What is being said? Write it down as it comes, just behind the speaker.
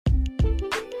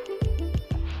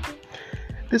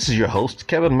This is your host,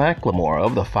 Kevin McLemore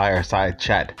of the Fireside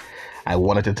Chat. I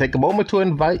wanted to take a moment to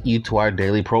invite you to our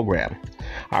daily program.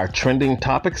 Our trending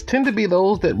topics tend to be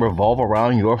those that revolve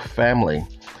around your family,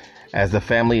 as the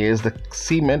family is the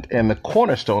cement and the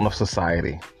cornerstone of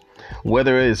society.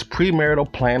 Whether it is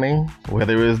premarital planning,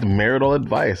 whether it is marital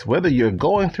advice, whether you're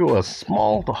going through a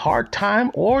small to hard time,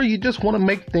 or you just want to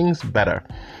make things better,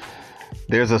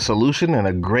 there's a solution and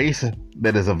a grace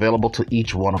that is available to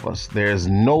each one of us. There's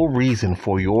no reason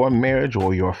for your marriage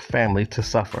or your family to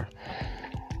suffer.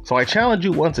 So I challenge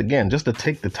you once again just to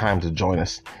take the time to join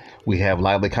us. We have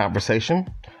lively conversation.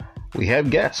 We have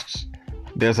guests.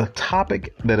 There's a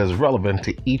topic that is relevant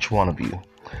to each one of you.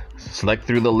 Select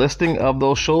through the listing of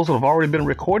those shows that have already been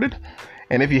recorded.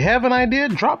 And if you have an idea,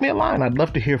 drop me a line. I'd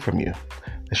love to hear from you.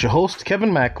 It's your host,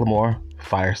 Kevin McLemore,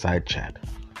 Fireside Chat.